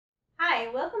Hi,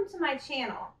 welcome to my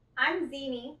channel. I'm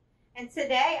Zini, and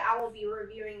today I will be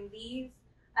reviewing these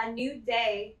A New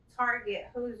Day Target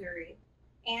hosiery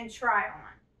and try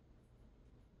on.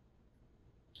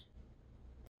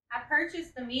 I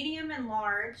purchased the medium and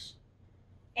large,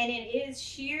 and it is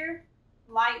sheer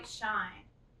light shine.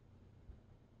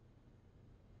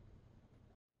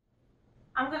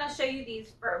 I'm going to show you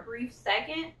these for a brief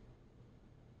second.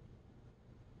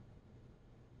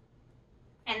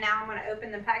 And now I'm going to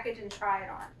open the package and try it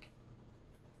on.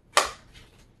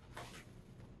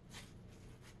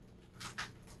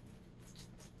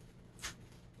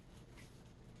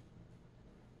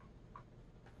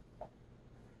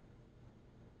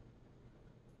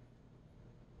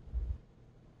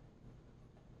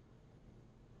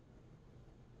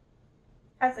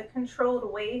 Has a controlled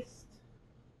waist.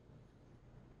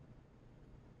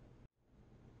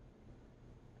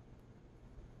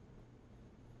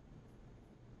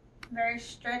 Very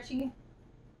stretchy.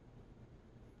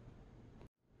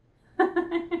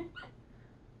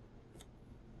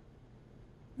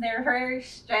 They're very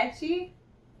stretchy.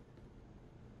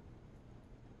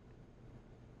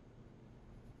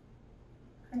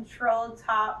 Controlled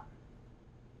top.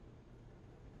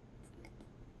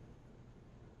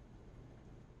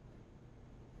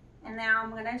 And now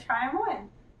I'm going to try them on.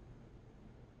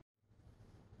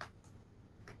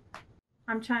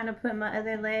 I'm trying to put my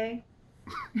other leg.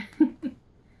 I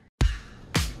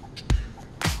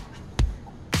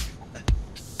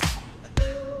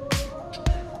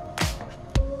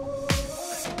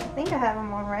think I have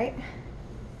them on right.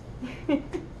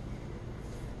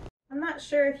 I'm not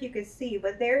sure if you could see,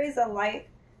 but there is a light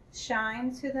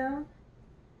shine to them.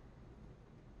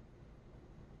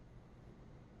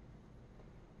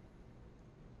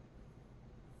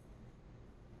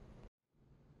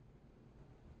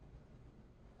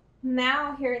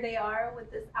 Now here they are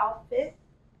with this outfit.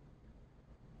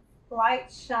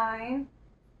 Light shine.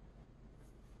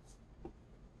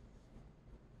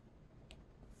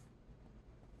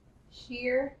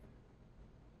 Sheer.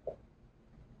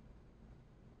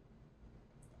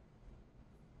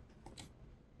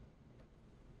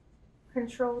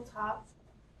 Control top.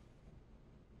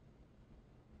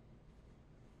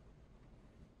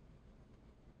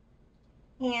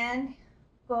 And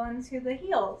go into the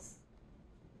heels.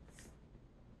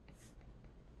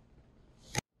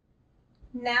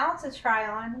 Now to try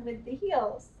on with the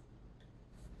heels.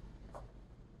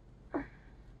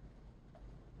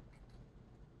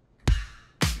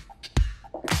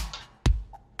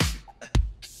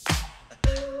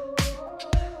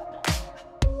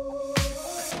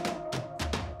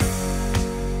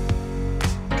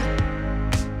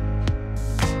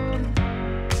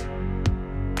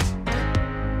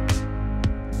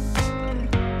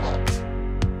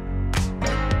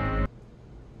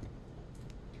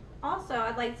 Also,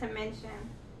 I'd like to mention,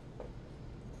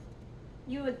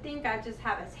 you would think I just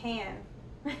have a tan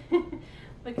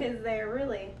because they're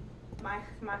really my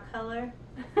color.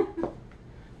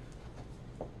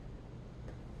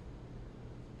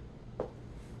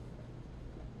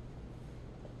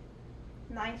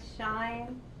 Nice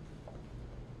shine.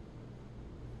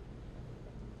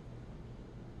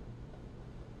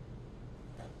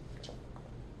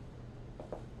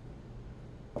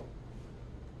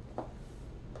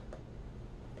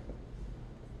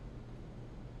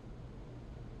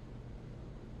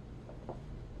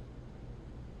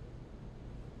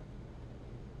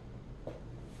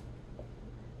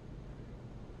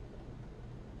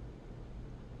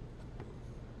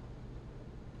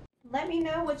 Let me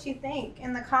know what you think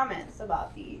in the comments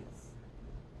about these.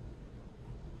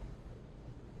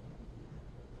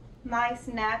 Nice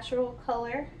natural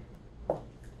color.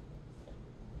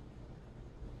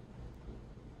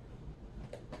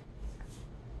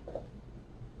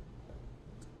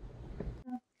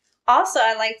 Also,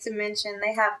 I'd like to mention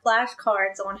they have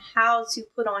flashcards on how to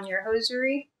put on your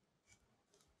hosiery.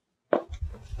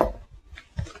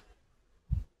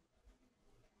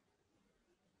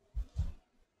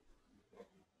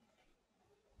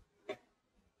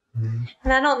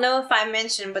 And I don't know if I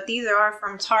mentioned, but these are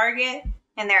from Target,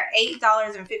 and they're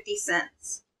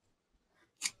 $8.50.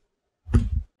 Now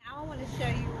I want to show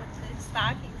you what the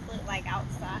stockings look like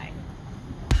outside.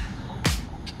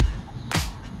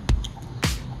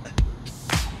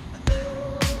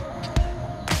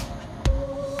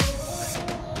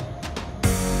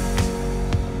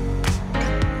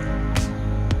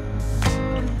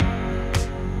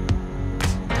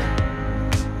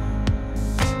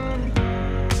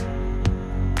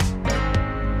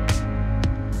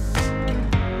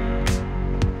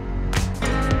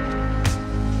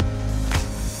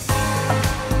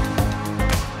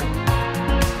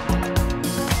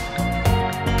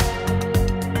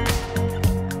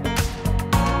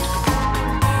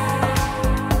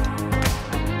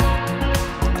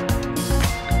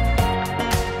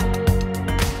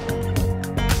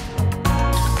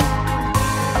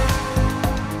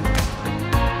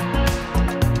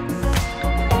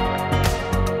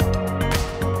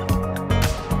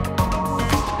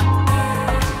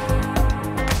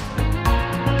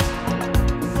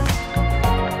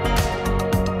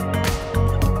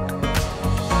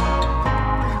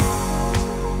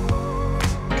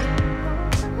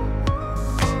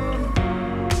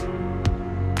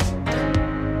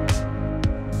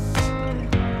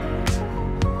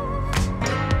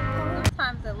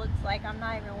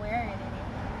 even wearing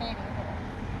any pantyhose.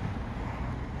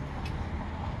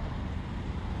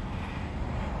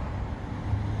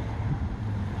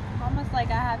 Almost like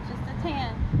I have just a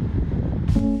tan.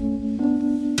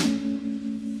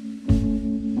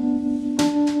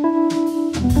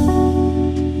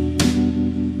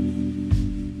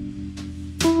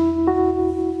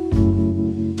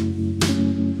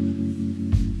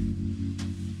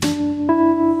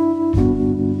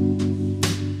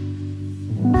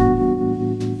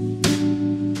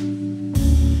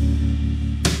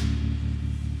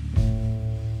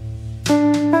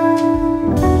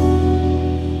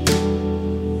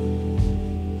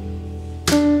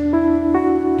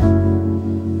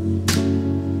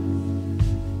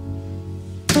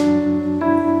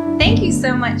 Thank you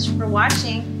so much for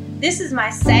watching. This is my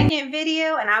second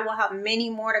video and I will have many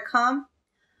more to come.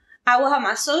 I will have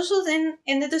my socials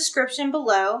in the description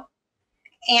below.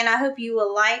 And I hope you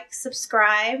will like,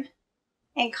 subscribe,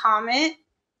 and comment.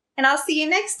 And I'll see you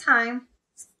next time.